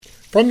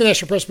From the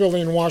National Press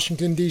Building in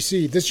Washington,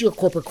 D.C., this is your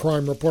Corporate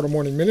Crime Reporter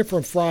Morning Minute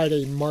from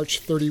Friday, March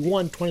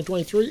 31,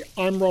 2023.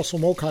 I'm Russell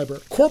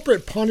Mokhiber.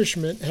 Corporate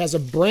punishment has a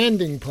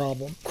branding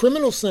problem.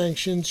 Criminal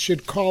sanctions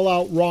should call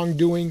out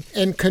wrongdoing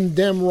and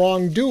condemn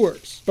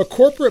wrongdoers. But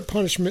corporate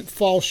punishment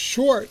falls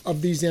short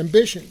of these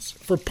ambitions.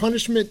 For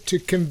punishment to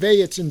convey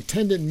its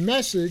intended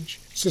message,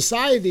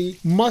 society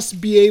must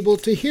be able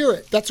to hear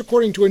it. That's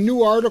according to a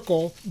new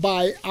article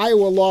by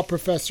Iowa law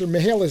professor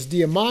Mihalis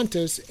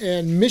Diamantis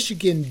and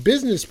Michigan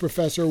business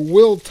professor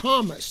Will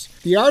Thomas.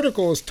 The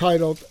article is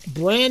titled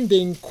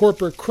Branding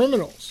Corporate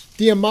Criminals.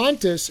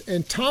 Diamantis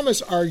and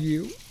Thomas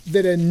argue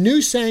that a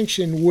new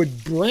sanction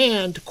would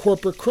brand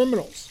corporate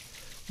criminals.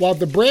 While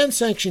the brand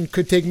sanction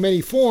could take many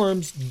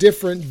forms,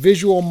 different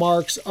visual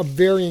marks of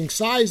varying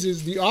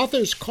sizes, the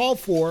authors call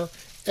for,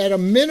 at a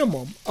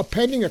minimum,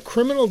 appending a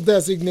criminal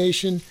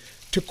designation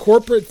to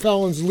corporate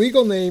felons'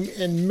 legal name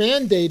and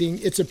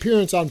mandating its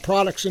appearance on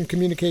products and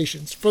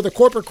communications. For the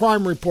Corporate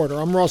Crime Reporter,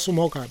 I'm Russell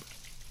Mokhiber.